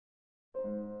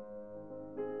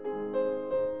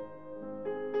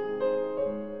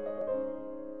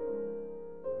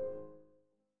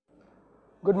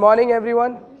Good morning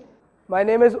everyone. My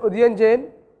name is Udyan Jain.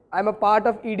 I am a part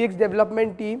of edX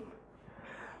development team.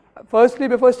 Firstly,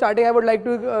 before starting, I would like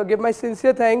to give my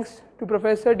sincere thanks to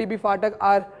Professor D.B. Phatak,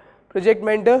 our project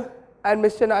mentor, and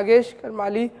Mr. Nagesh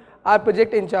Karmali, our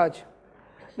project in charge.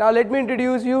 Now let me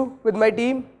introduce you with my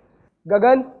team: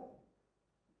 Gagan,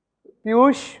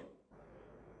 Piyush,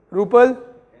 Rupal,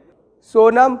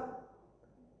 Sonam,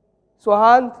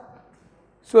 Swahant,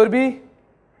 Surbhi,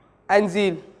 and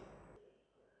Zeel.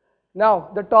 Now,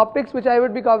 the topics which I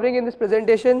would be covering in this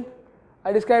presentation,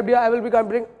 I described here. We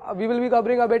will be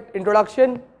covering a bit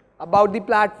introduction about the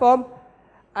platform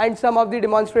and some of the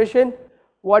demonstration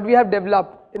what we have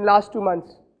developed in last 2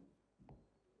 months.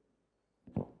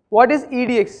 What is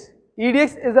edX?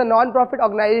 edX is a non-profit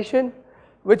organization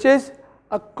which is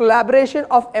a collaboration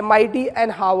of MIT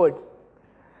and Harvard.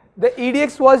 The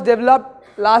edX was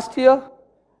developed last year.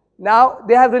 Now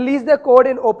they have released their code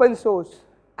in open source,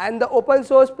 and the open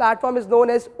source platform is known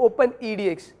as Open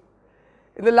edX.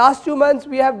 In the last 2 months,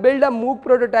 we have built a MOOC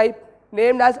prototype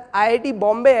named as IIT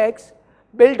Bombay X,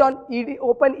 built on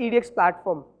Open edX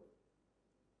platform.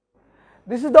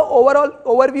 This is the overall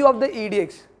overview of the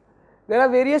edX. There are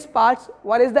various parts.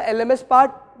 One is the LMS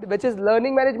part, which is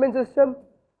Learning Management System.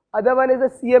 Other one is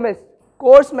the CMS,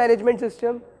 Course Management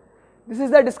System. This is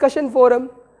the discussion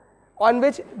forum on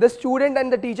which the student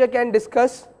and the teacher can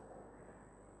discuss.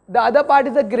 The other part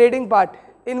is the grading part,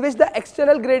 in which the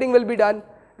external grading will be done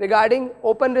regarding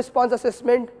open response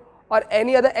assessment or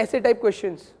any other essay type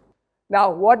questions.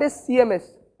 Now, what is CMS?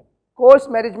 Course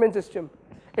Management System.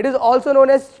 It is also known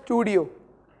as Studio.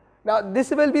 Now,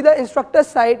 this will be the instructor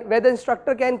side, where the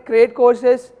instructor can create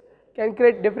courses, can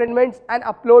create different events and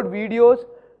upload videos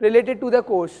related to the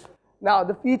course. Now,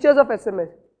 the features of CMS.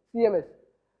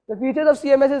 The features of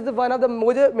CMS is one of the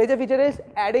major feature is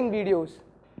adding videos.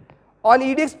 On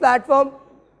edX platform,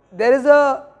 there is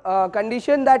a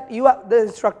condition that the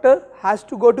instructor has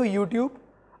to go to YouTube,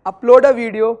 upload a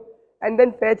video, and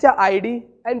then fetch a ID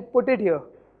and put it here.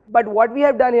 But what we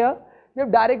have done here, we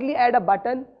have directly add a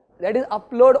button that is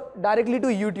upload directly to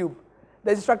YouTube.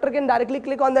 The instructor can directly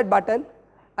click on that button,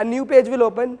 a new page will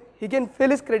open, he can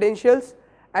fill his credentials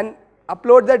and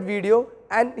upload that video,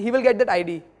 and he will get that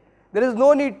ID. There is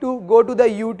no need to go to the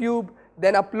YouTube,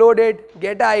 then upload it,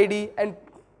 get an ID and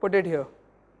put it here.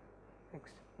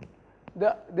 Next.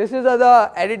 This is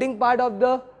the editing part of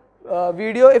the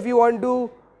video if you want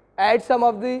to add some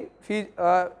of the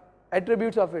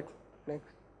attributes of it.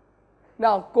 Next.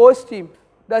 Now, course team.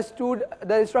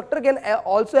 The instructor can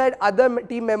also add other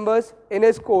team members in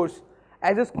his course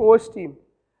as his course team.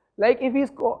 Like if he is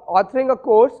authoring a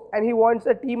course and he wants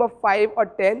a team of 5 or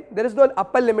 10, there is no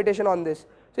upper limitation on this,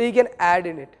 so he can add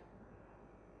in it.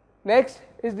 Next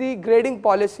is the grading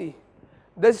policy.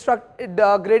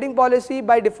 The grading policy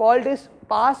by default is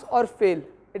pass or fail.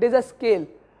 It is a scale.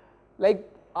 Like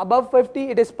above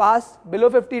 50 it is pass, below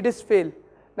 50 it is fail.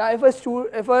 Now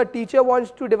if a teacher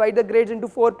wants to divide the grades into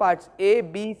 4 parts, A,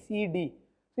 B, C, D,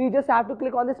 so you just have to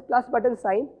click on this plus button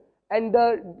sign and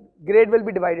the grade will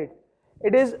be divided.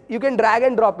 It is, you can drag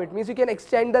and drop it, means you can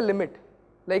extend the limit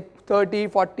like 30,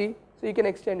 40, so you can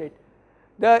extend it.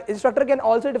 The instructor can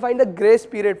also define the grace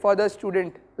period for the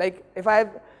student. Like if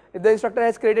the instructor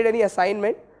has created any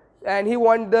assignment and he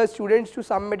wants the students to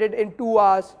submit it in 2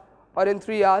 hours or in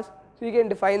 3 hours, so you can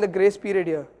define the grace period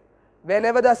here.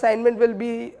 Whenever the assignment will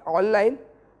be online,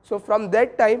 so from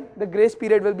that time the grace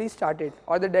period will be started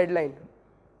or the deadline.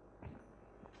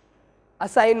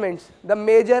 Assignments, the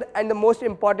major and the most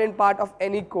important part of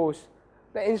any course.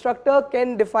 The instructor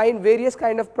can define various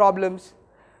kind of problems.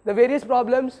 The various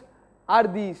problems are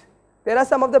these. There are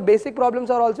some of the basic problems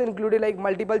are also included, like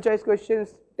multiple choice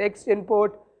questions, text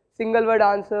input, single word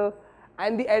answer,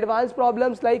 and the advanced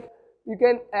problems like you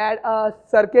can add a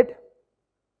circuit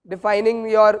defining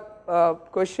your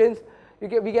questions. We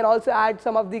can also add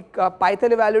some of the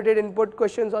Python evaluated input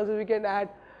questions also. We can add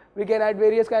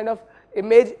various kind of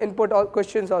image input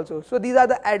questions also. So these are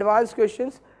the advanced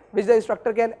questions which the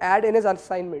instructor can add in his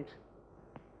assignments.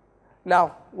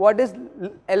 Now, what is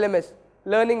LMS?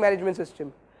 Learning Management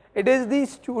System. It is the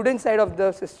student side of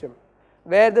the system,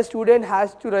 where the student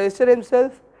has to register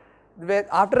himself.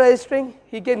 After registering,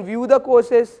 he can view the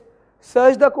courses,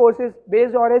 search the courses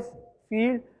based on his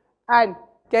field, and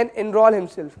can enroll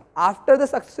himself. After the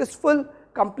successful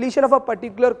completion of a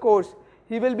particular course,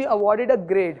 he will be awarded a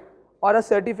grade or a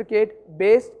certificate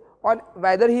based on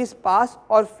whether he is pass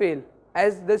or fail,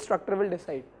 as the instructor will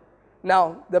decide.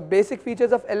 Now, the basic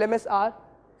features of LMS are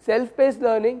self-paced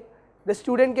learning. The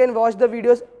student can watch the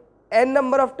videos n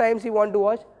number of times he want to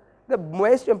watch. The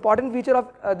most important feature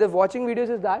of the watching videos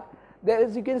is that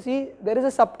you can see there is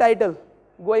a subtitle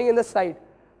going in the side.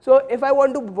 So if I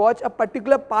want to watch a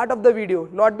particular part of the video,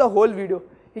 not the whole video,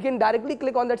 he can directly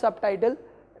click on that subtitle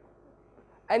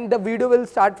and the video will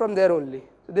start from there only.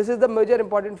 So this is the major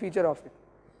important feature of it.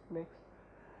 Next.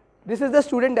 This is the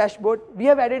student dashboard. We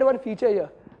have added one feature here.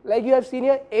 Like you have seen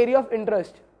here, area of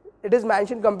interest. It is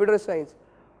mentioned computer science.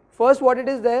 First, what it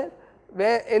is there,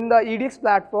 where in the edX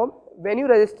platform, when you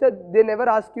register, they never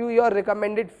ask you your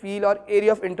recommended field or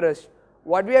area of interest.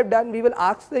 What we have done, we will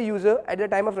ask the user at the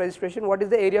time of registration what is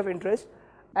the area of interest,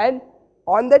 and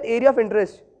on that area of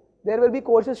interest, there will be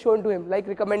courses shown to him like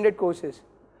recommended courses.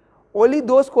 Only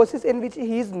those courses in which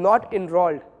he is not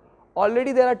enrolled.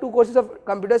 Already there are 2 courses of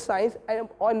computer science and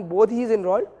on both he is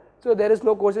enrolled, so there is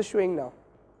no courses showing now.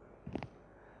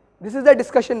 This is the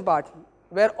discussion part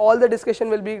where all the discussion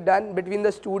will be done between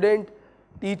the student,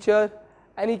 teacher,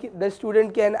 and the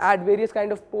student can add various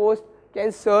kind of posts,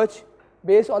 can search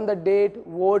based on the date,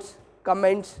 votes,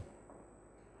 comments.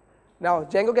 Now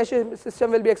Django caching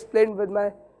system will be explained with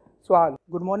my Swan.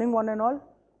 Good morning one and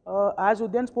all. As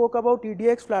Udyan spoke about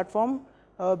edX platform,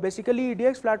 basically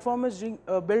edX platform is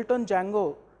built on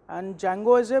Django, and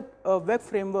Django is a web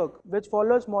framework which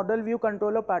follows model view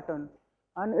controller pattern,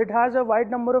 and it has a wide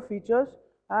number of features,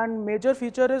 and major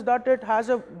feature is that it has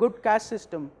a good cache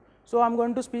system. So I'm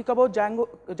going to speak about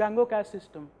Django cache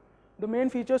system. The main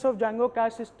features of Django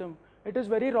cache system: it is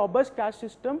very robust cache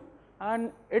system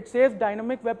and it saves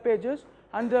dynamic web pages,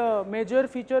 and the major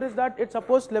feature is that it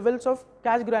supports levels of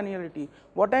cache granularity.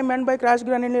 What I meant by cache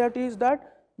granularity is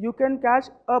that you can cache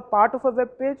a part of a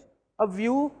web page, a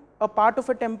view, a part of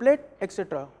a template,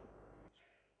 etc.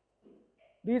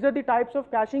 These are the types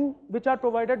of caching which are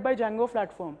provided by Django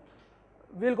platform.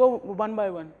 We'll go one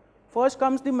by one. First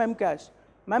comes the memcache.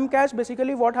 Memcache,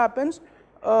 basically what happens,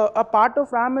 a part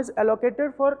of RAM is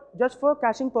allocated just for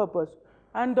caching purpose,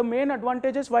 and the main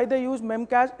advantages why they use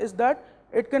memcache is that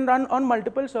it can run on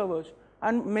multiple servers,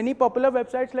 and many popular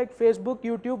websites like Facebook,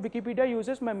 YouTube, Wikipedia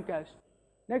uses memcache.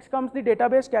 Next comes the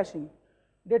database caching.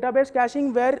 Database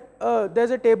caching where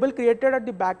there's a table created at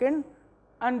the backend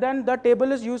and then the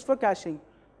table is used for caching.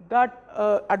 That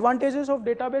advantages of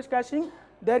database caching,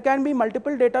 there can be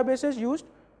multiple databases used.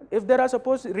 If there are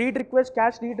suppose read request,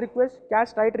 cache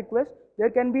write request, there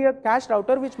can be a cache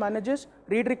router which manages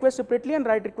read request separately and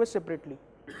write request separately.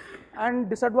 And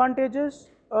disadvantages,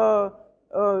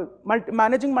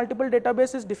 managing multiple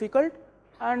databases is difficult,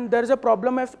 and there is a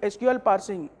problem of SQL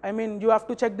parsing. I mean, you have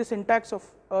to check the syntax of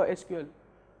SQL.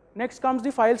 Next comes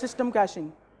the file system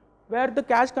caching, where the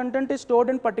cache content is stored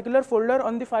in particular folder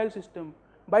on the file system.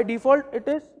 By default, it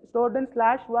is stored in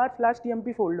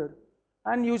 /var/tmp folder,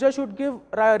 and user should give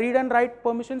read and write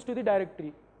permissions to the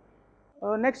directory.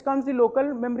 Next comes the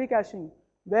local memory caching,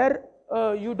 where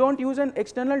you don't use an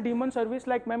external daemon service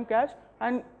like memcache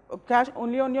and cache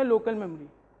only on your local memory.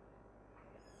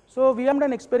 So we have done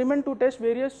an experiment to test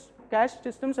various cache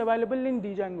systems available in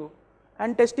Django,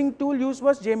 and testing tool used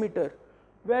was JMeter,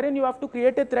 wherein you have to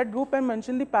create a thread group and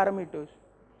mention the parameters.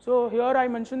 So here I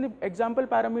mentioned the example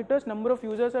parameters, number of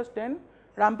users as 10,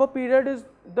 ramp up period is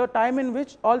the time in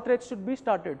which all threads should be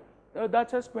started,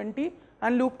 that's as 20,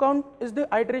 and loop count is the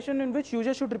iteration in which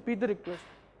user should repeat the request,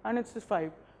 and it's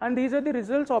 5. And these are the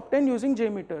results obtained using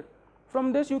JMeter.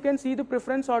 From this you can see the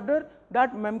preference order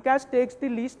that memcache takes the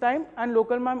least time and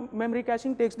local memory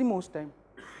caching takes the most time.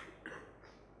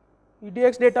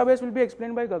 edX database will be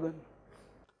explained by Gagan.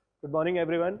 Good morning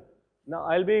everyone. Now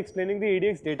I'll be explaining the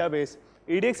edX database.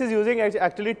 edX is using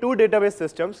actually 2 database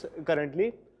systems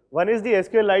currently. One is the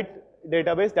SQLite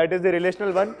database, that is the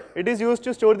relational one. It is used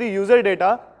to store the user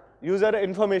data, user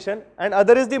information, and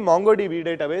other is the MongoDB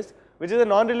database, which is a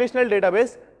non-relational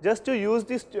database just to use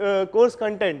this course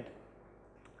content.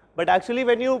 But actually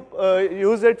when you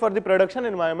use it for the production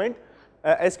environment,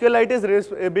 SQLite is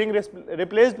being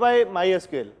replaced by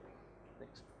MySQL.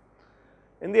 Next.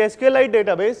 In the SQLite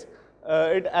database,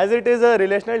 as it is a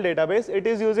relational database, it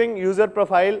is using user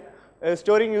profile,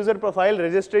 storing user profile,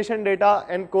 registration data,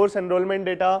 and course enrollment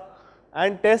data,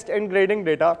 and test and grading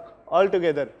data all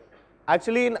together.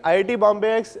 Actually in IIT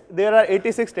Bombay, there are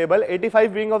 86 tables,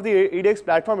 85 being of the edX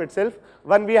platform itself,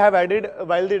 one we have added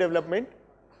while the development.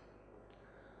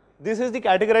 This is the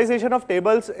categorization of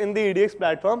tables in the edX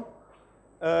platform.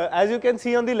 As you can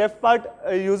see on the left part,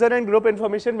 user and group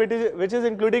information which is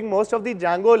including most of the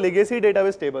Django legacy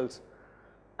database tables.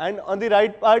 And on the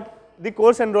right part, the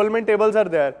course enrollment tables are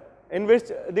there, in which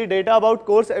the data about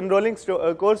course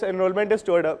enrollment is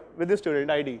stored up with the student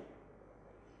ID.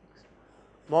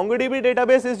 MongoDB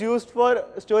database is used for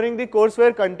storing the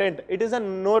courseware content. It is a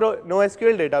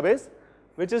NoSQL database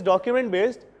which is document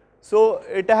based, so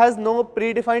it has no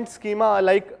predefined schema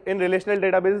like in relational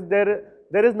database.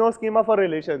 there is no schema for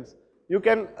relations. You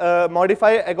can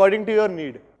modify according to your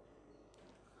need.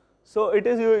 So it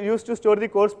is used to store the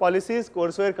course policies,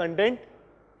 courseware content,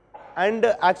 and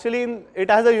actually it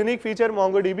has a unique feature,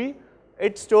 MongoDB.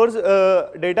 It stores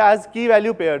data as key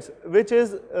value pairs, which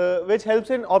helps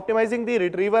in optimizing the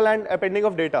retrieval and appending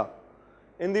of data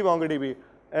in the MongoDB.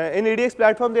 In edX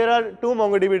platform, there are two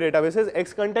MongoDB databases,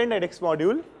 XContent and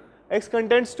XModule.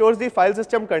 XContent stores the file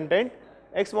system content,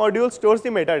 XModule stores the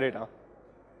metadata.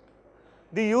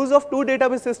 The use of two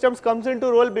database systems comes into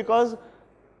role because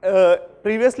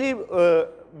previously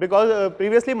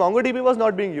MongoDB was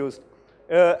not being used.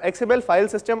 XML file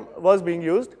system was being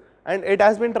used, and it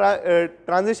has been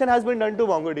transition has been done to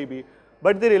MongoDB.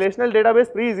 But the relational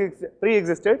database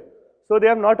pre-existed, so they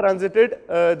have not transited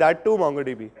that to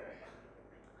MongoDB.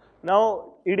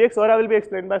 Now edX Aura will be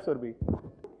explained by Surbhi.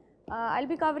 I'll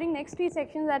be covering next three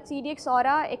sections, that's edX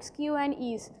Aura, XQ and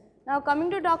Ease. Now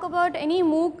coming to talk about any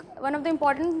MOOC, one of the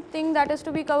important thing that is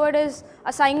to be covered is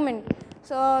assignment.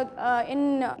 So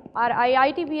in our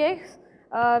IITBX,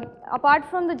 apart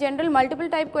from the general multiple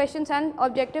type questions and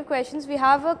objective questions, we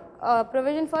have a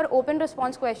provision for open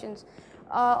response questions.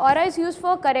 Aura is used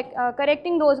for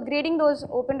grading those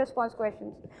open response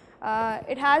questions.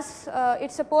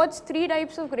 It supports three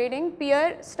types of grading: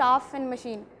 peer, staff and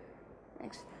machine.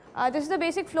 Next. This is the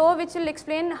basic flow which will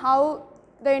explain how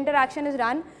the interaction is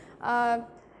run.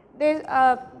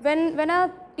 When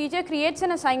a teacher creates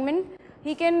an assignment,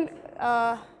 he can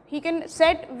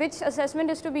set which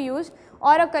assessment is to be used,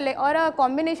 or a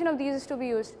combination of these is to be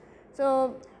used.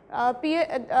 So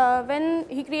when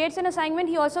he creates an assignment,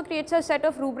 he also creates a set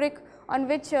of rubric on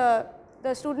which the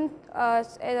student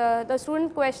answer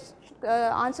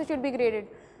should be graded.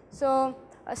 So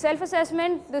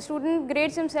self-assessment, the student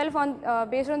grades himself on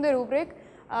based on the rubric.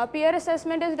 Peer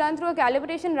assessment is done through a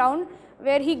calibration round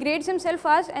where he grades himself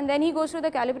first, and then he goes through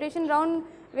the calibration round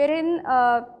wherein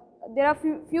there are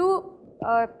few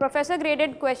professor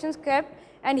graded questions kept,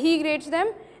 and he grades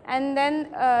them, and then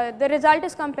the result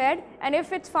is compared, and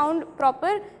if it's found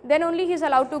proper, then only he is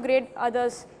allowed to grade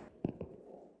others.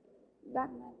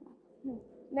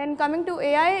 Then coming to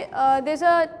AI,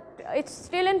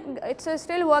 it's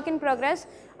still work in progress.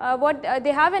 What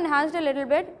they have enhanced a little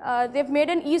bit. They've made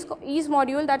an ease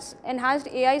module that's enhanced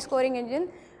AI scoring engine,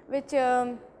 which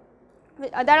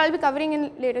that I'll be covering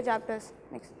in later chapters.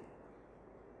 Next.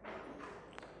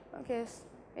 Okay.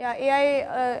 Yeah, AI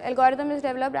algorithm is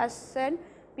developed as said.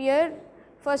 Peer.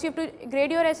 First you have to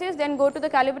grade your essays, then go to the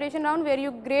calibration round where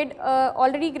you grade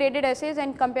already graded essays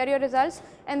and compare your results,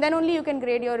 and then only you can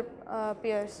grade your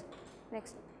peers.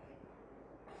 Next.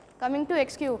 Coming to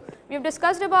XQ, we have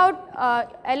discussed about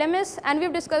LMS and we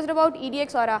have discussed about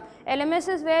edX Aura. LMS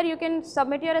is where you can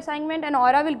submit your assignment and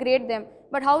Aura will grade them.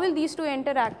 But how will these two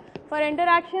interact? For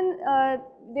interaction,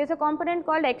 there is a component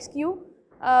called XQ,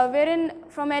 wherein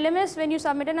from LMS, when you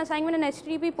submit an assignment, an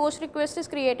HTTP post request is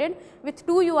created with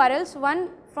two URLs, one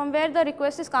from where the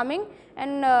request is coming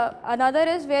and another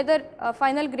is where the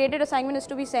final graded assignment is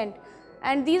to be sent.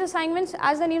 And these assignments,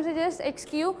 as the name suggests,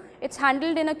 XQ, it's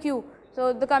handled in a queue.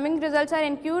 So the coming results are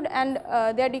enqueued and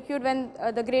they are dequeued when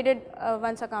the graded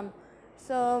ones are come.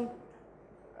 So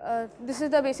this is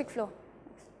the basic flow.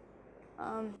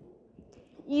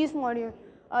 Ease module.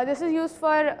 This is used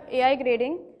for AI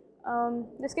grading.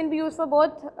 This can be used for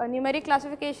both numeric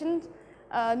classifications,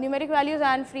 numeric values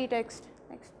and free text.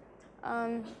 Next.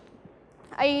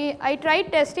 I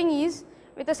tried testing ease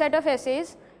with a set of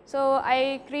essays. So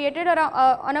I created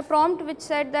on a prompt which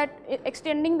said that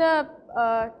extending the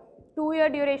 2-year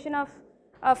duration of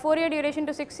 4-year duration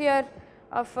to 6-year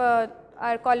of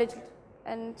our college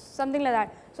and something like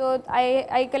that. So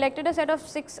I collected a set of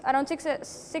around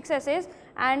six essays,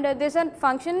 and there's a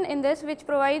function in this which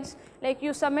provides, like,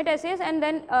 you submit essays and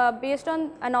then based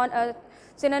on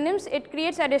synonyms it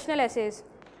creates additional essays.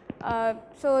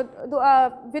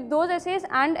 With those essays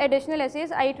and additional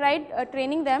essays I tried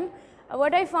training them.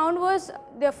 What I found was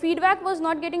the feedback was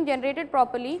not getting generated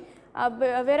properly,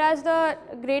 whereas the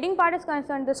grading part is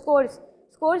concerned, the scores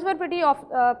were pretty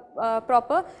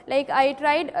proper. Like I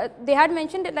tried, they had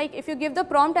mentioned that, like, if you give the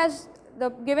prompt as the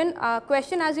given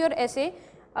question as your essay,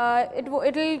 it will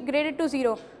grade it to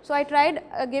 0. So I tried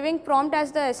giving prompt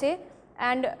as the essay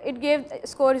and it gave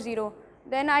score 0.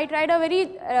 Then I tried a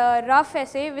very rough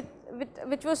essay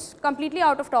which was completely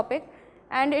out of topic,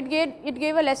 and it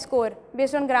gave a less score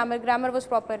based on grammar. Grammar was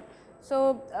proper.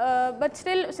 So, but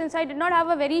still, since I did not have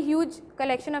a very huge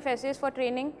collection of essays for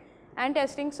training and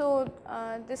testing, so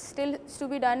this still is to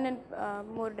be done in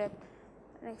more depth.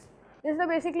 Next. This is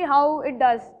basically how it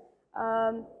does.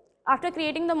 After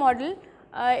creating the model,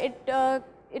 it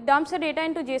it dumps the data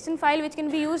into JSON file which can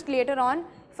be used later on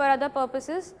for other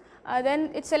purposes.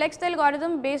 Then it selects the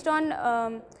algorithm based on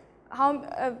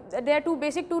there are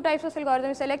two types of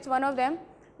algorithms. It selects one of them,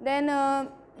 then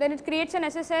it creates an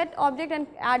SS set object and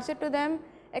adds it to them,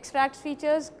 extracts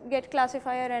features, get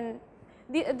classifier, and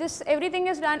this everything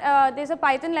is done. There is a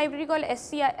Python library called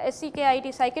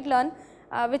SCKIT scikit-learn,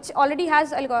 which already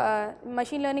has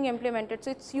machine learning implemented.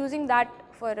 So it's using that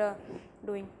for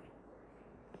doing.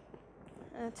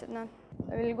 That's it now.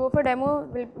 I will go for demo,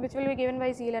 which will be given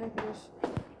by Zeel and Piyush.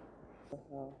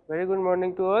 Very good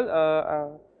morning to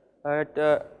all.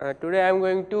 Today I am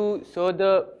going to show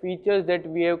the features that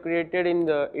we have created in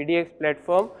the edX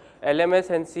platform, LMS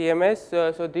and CMS.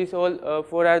 So these all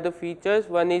four are the features.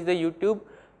 One is the YouTube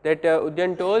that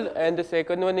Udyan told, and the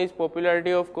second one is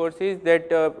popularity of courses that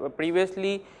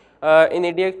previously in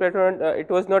edX platform it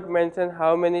was not mentioned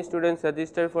how many students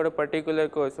registered for a particular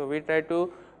course. So we try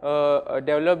to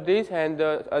develop this, and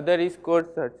the other is code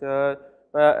search,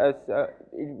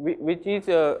 which is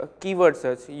keyword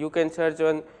search. You can search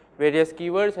on various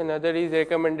keywords, and other is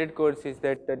recommended courses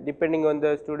that depending on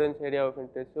the student's area of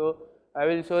interest. So I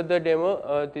will show the demo.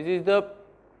 This is the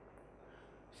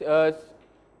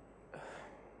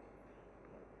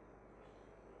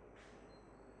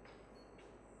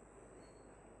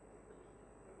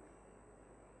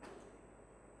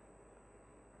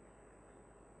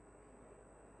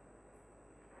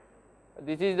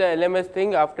this is the LMS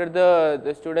thing. After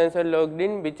the students are logged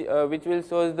in, which will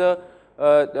show the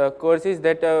courses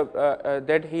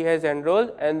that he has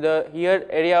enrolled, and here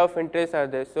area of interest are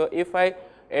there. So if I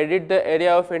edit the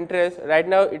area of interest, right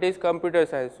now it is computer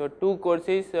science, so two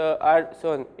courses are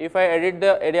shown. If I edit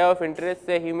the area of interest,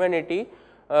 say humanity,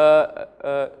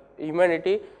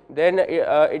 then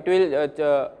it will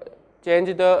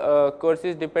change the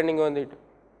courses depending on it.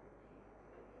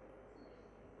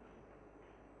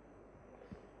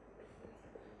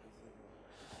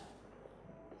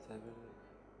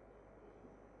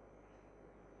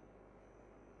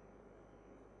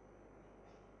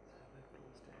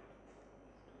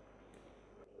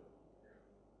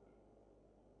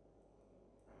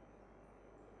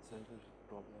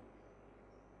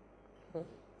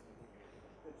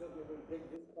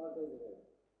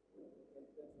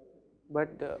 But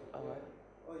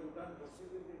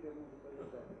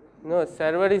no,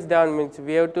 server is down, means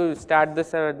we have to start the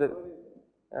server.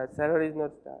 The server is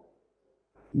not start.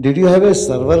 Did you have a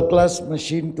server class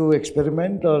machine to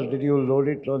experiment, or did you load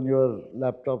it on your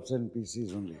laptops and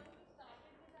PCs only?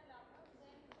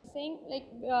 Saying like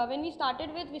when we started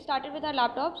with our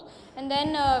laptops, and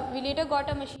then we later got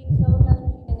a machine, server class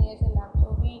machine in ASL lab,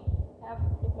 so we have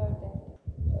deployed that.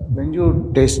 When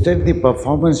you tested the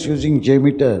performance using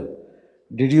JMeter,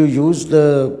 did you use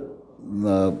the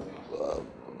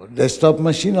desktop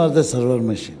machine or the server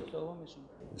machine? Server machine.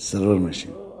 Server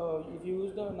machine. So if you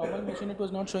use the normal machine, it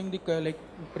was not showing the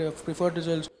preferred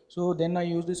results. So then I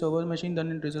used the server machine, then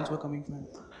the results were coming fine.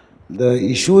 The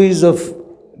issue is of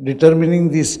determining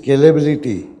the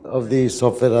scalability of the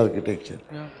software architecture.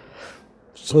 Yeah.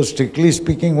 So strictly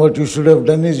speaking, what you should have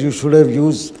done is you should have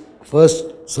used first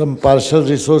some partial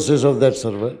resources of that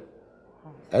server,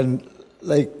 and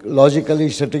like logically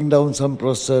shutting down some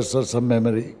processors or some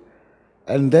memory,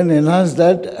 and then enhance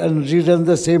that and rerun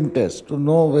the same test to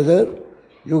know whether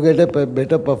you get a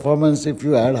better performance if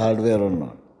you add hardware or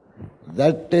not.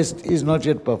 That test is not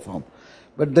yet performed.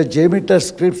 But the JMeter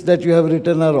scripts that you have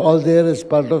written are all there as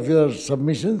part of your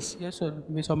submissions? Yes, sir.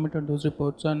 We submitted those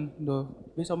reports, and I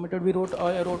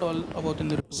wrote all about in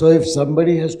the report. So if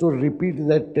somebody has to repeat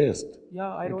that test,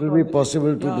 Yeah, I it wrote will be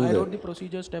possible to do I that. wrote the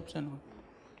procedure steps and all.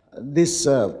 This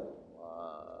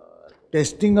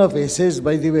testing of essays,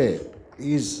 by the way,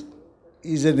 is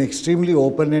an extremely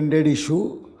open-ended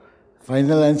issue.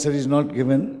 Final answer is not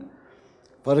given.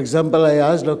 For example, I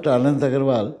asked Dr. Anant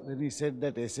Agarwal when he said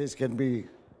that essays can be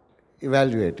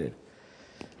evaluated.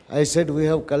 I said we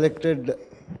have collected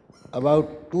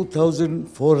about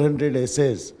 2,400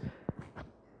 essays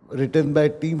written by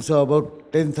teams of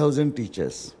about 10,000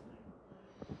 teachers.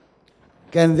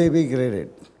 Can they be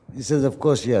graded? He says, of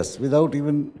course, yes, without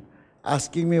even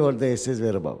asking me what the essays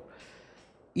were about.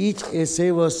 Each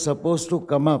essay was supposed to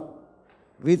come up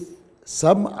with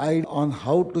some idea on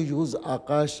how to use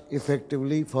Akash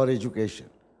effectively for education.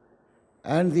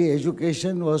 And the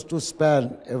education was to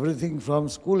span everything from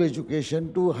school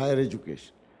education to higher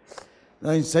education. Now,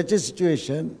 in such a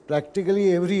situation,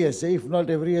 practically every essay, if not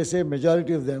every essay,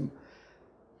 majority of them,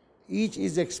 each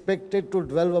is expected to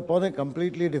dwell upon a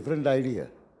completely different idea.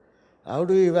 How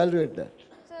do you evaluate that?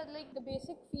 So like the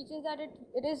basic features that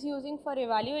it is using for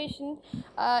evaluation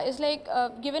is like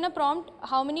given a prompt,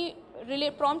 how many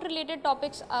prompt related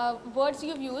topics, words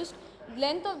you've used,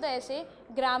 length of the essay,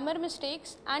 grammar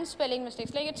mistakes and spelling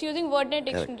mistakes. Like it's using WordNet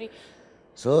dictionary.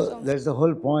 So that's the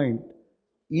whole point.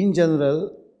 In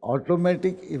general,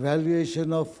 automatic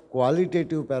evaluation of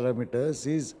qualitative parameters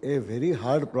is a very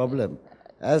hard problem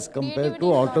as compared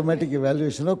to automatic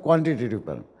evaluation of quantitative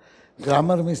parameters.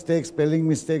 Grammar mistakes, spelling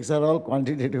mistakes are all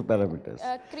quantitative parameters.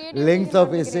 Length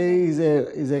of essay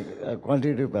is a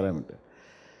quantitative parameter.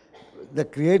 The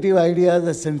creative idea,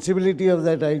 the sensibility of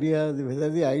that idea, whether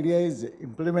the idea is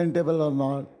implementable or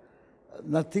not,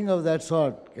 nothing of that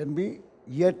sort can be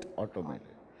yet automated.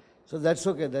 So that's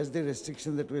okay, that's the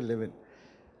restriction that we live in.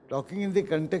 Talking in the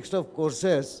context of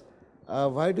courses,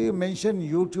 why do you mention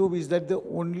YouTube? Is that the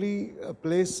only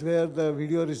place where the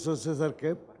video resources are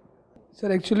kept? Sir,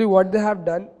 actually what they have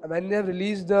done, when they have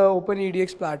released the Open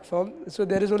edX platform, so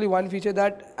there is only one feature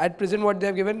that at present what they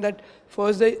have given, that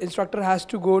first the instructor has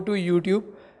to go to YouTube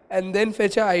and then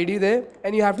fetch an ID there,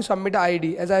 and you have to submit an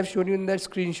ID as I have shown you in that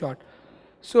screenshot.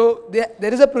 So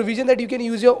there is a provision that you can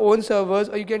use your own servers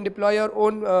or you can deploy your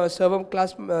own server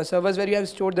class servers where you have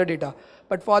stored the data.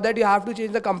 But for that you have to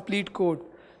change the complete code.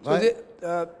 So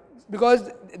because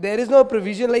there is no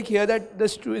provision like here that the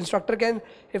instructor can,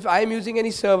 if I am using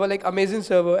any server like Amazon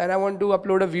server and I want to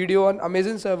upload a video on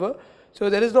Amazon server, so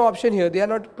there is no option here. They are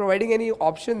not providing any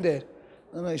option there.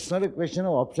 No, it's not a question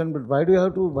of option, but why do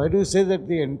you say that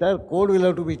the entire code will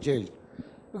have to be changed?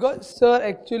 Because sir,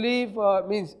 actually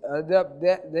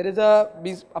there is a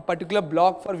particular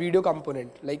block for video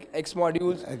component like X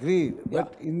modules. Agreed,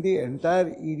 but in the entire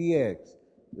edX,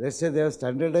 let's say they are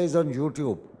standardized on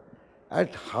YouTube,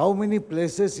 at how many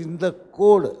places in the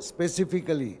code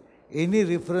specifically any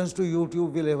reference to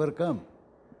YouTube will ever come?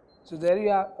 So there you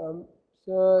are,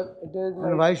 sir, it is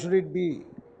and why should it be?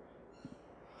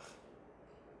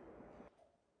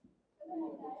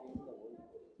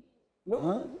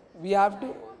 No, we have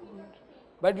to,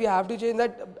 but we have to change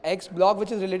that X block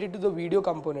which is related to the video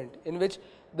component, in which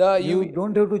you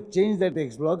don't have to change that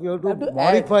X block, you have to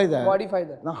modify that. Modify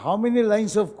that. Now how many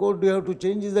lines of code do you have to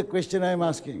change is the question I am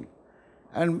asking.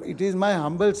 And it is my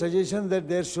humble suggestion that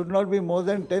there should not be more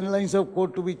than 10 lines of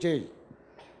code to be changed.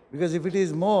 Because if it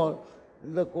is more,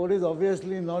 the code is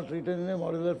obviously not written in a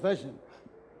modular fashion.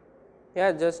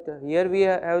 Yeah, just here we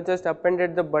have just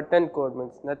appended the button code,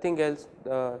 means nothing else.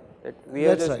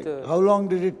 That's right. How long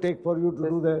did it take for you to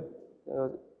do that?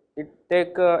 It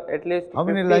take at least how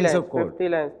many lines of code? 50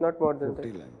 lines, not more than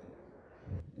 50 lines.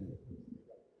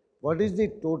 What is the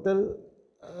total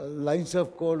lines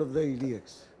of code of the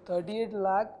edX? 38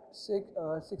 lakh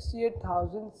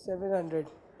 68,700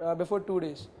 before 2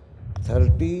 days.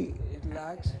 38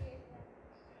 lakhs.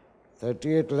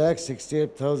 38 lakh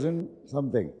 68,000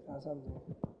 something. Something.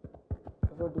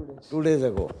 Before 2 days. 2 days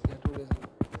ago. Yeah, 2 days ago.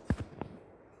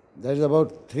 That is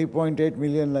about 3.8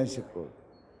 million lines of code.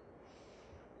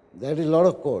 That is a lot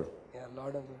of code. Yeah, a lot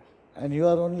of code. And you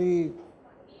are only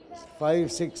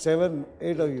 5, 6, 7,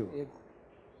 8 of you. 8.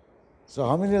 So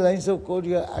how many lines of code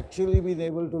you have actually been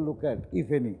able to look at,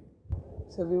 if any?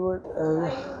 So we would. These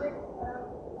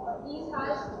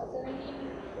has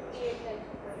 1758 lines.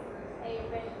 I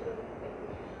went through.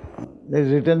 They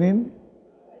is written in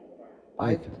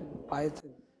Python.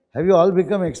 Have you all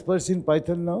become experts in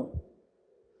Python now?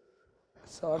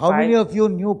 So how many of you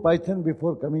knew Python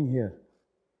before coming here?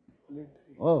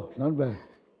 Oh, not bad.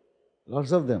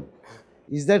 Lots of them.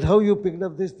 Is that how you picked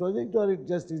up this project or it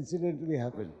just incidentally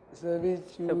happened? So we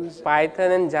choose.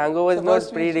 Python and Django was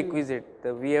not prerequisite.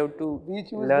 We have to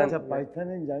learn. Python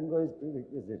and Django is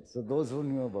prerequisite. So those who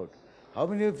knew about it. How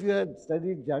many of you had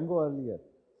studied Django earlier?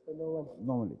 No one.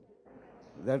 Normally.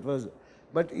 That was,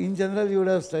 but in general you would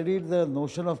have studied the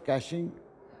notion of caching.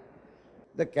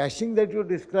 The caching that you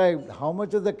described, how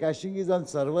much of the caching is on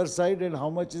server side and how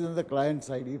much is on the client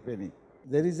side, if any?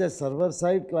 There is a server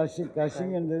side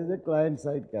caching and there is a client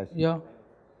side caching. Yeah.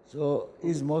 So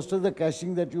is most of the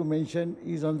caching that you mentioned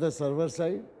is on the server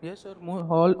side? Yes, sir.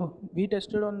 All we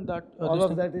tested on that. All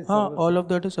of that is server all of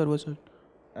that is server side.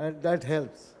 And that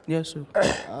helps. Yes, sir.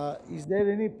 Is there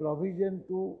any provision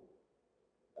to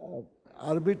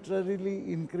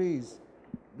arbitrarily increase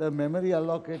the memory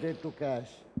allocated to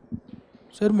cache?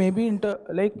 Sir, maybe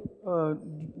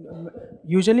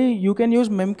usually you can use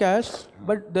memcache,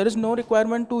 but there is no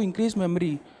requirement to increase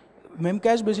memory.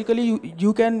 Memcache basically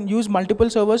you can use multiple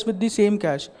servers with the same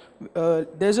cache.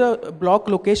 There's a block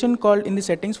location called in the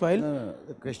settings file. No.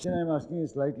 The question I'm asking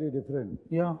is slightly different.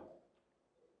 Yeah.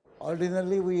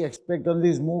 Ordinarily we expect on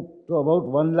this MOOC to about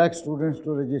 1 lakh students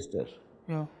to register.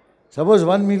 Yeah. Suppose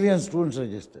 1 million students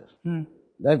register.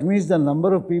 That means the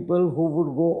number of people who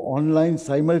would go online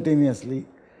simultaneously,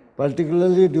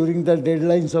 particularly during the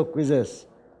deadlines of quizzes,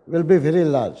 will be very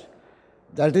large.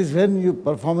 That is when your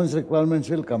performance requirements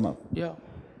will come up. Yeah.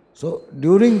 So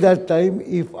during that time,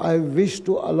 if I wish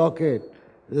to allocate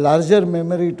larger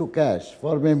memory to cache,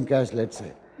 for memcache, let's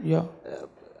say, Yeah.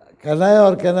 can I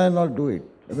or can I not do it?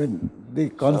 I mean, the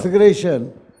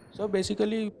configuration. So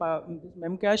basically, this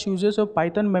memcache uses a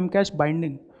Python memcache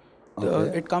binding.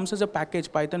 It comes as a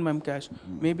package, Python memcache.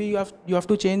 Maybe you have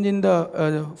to change in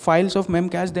the files of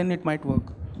memcache, then it might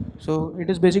work. So it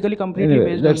is basically completely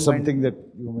Anyway, based that's on something binding.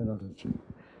 that you may not have seen.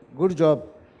 Good job.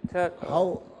 Sir,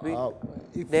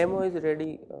 If demo is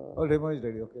ready. oh, demo is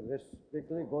ready. Okay, let's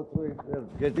quickly go through it. We are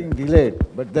getting delayed,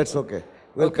 but that's okay.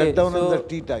 We'll Okay, cut down on so- the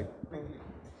tea time.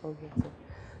 Okay,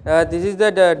 this is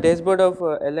the dashboard of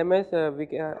LMS.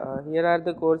 Here are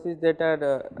the courses that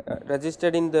are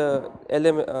registered in the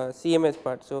CMS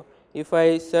part. So if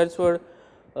I search for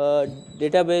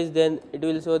database, then it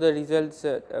will show the results.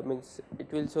 Means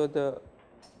it will show the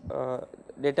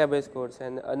database course.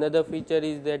 And another feature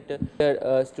is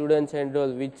that students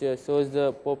enroll, which shows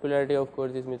the popularity of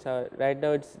courses. Means right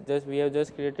now it's just we have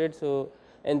just created. So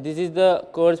and this is the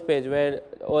course page where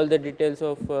all the details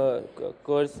of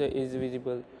course is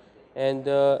visible. And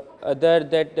other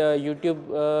that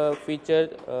YouTube feature,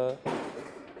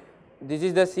 this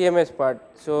is the CMS part.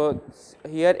 So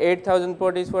here 8000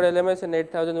 port is for LMS and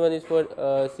 8001 is for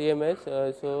CMS.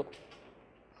 So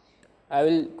I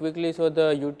will quickly show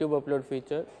the YouTube upload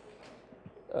feature.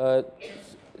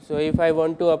 So if I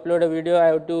want to upload a video, I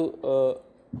have to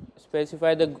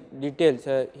specify the details.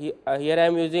 Here I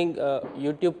am using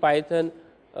YouTube Python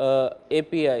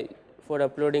API for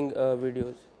uploading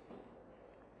videos.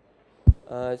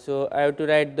 So I have to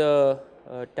write the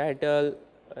title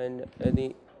and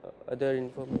any other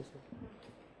information.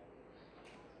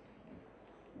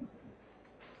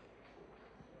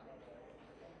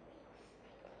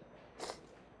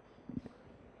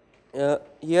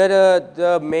 Here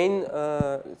the main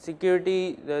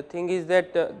security the thing is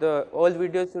that the all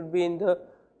videos should be in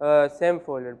the same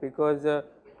folder, because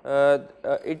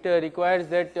it requires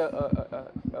that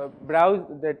browse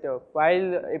that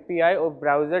file API of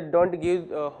browser don't give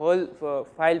whole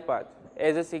file path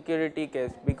as a security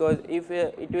case, because if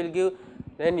it will give,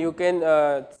 then you can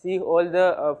see all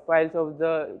the files of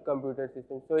the computer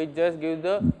system. So it just gives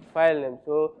the file name.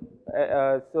 So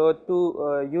so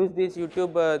to use this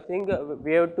YouTube thing,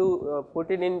 we have to put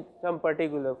it in some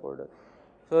particular folder.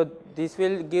 So this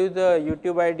will give the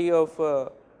YouTube ID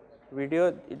of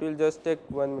video. It will just take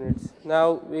 1 minute.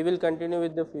 Now we will continue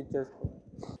with the features.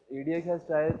 edX has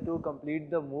tried to complete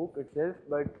the MOOC itself,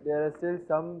 but there are still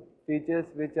some features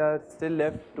which are still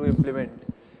left to implement.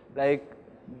 Like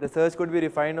the search could be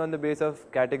refined on the basis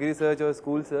of category search or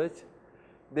school search.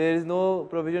 There is no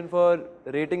provision for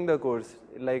rating the course,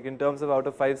 like in terms of out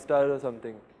of 5 stars or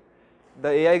something. The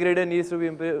AI grader needs to be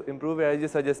improved, as you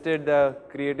suggested, the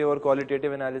creative or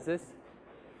qualitative analysis.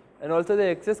 And also the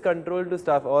access control to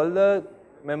staff. All the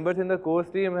members in the course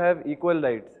team have equal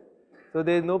rights. So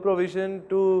there is no provision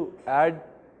to add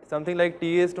something like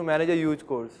TAs to manage a huge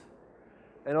course.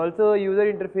 And also a user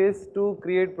interface to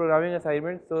create programming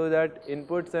assignments so that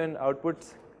inputs and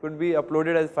outputs could be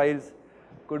uploaded as files,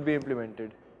 could be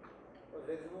implemented.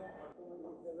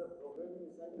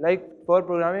 Like for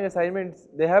programming assignments,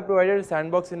 they have provided a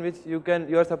sandbox in which you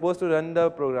are supposed to run the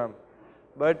program.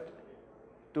 But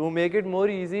to make it more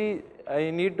easy,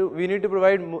 we need to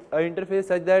provide an interface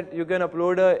such that you can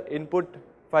upload a input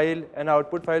file and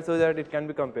output file so that it can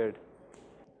be compared.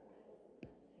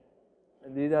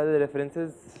 And these are the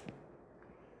references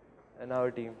in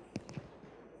our team.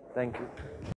 Thank you.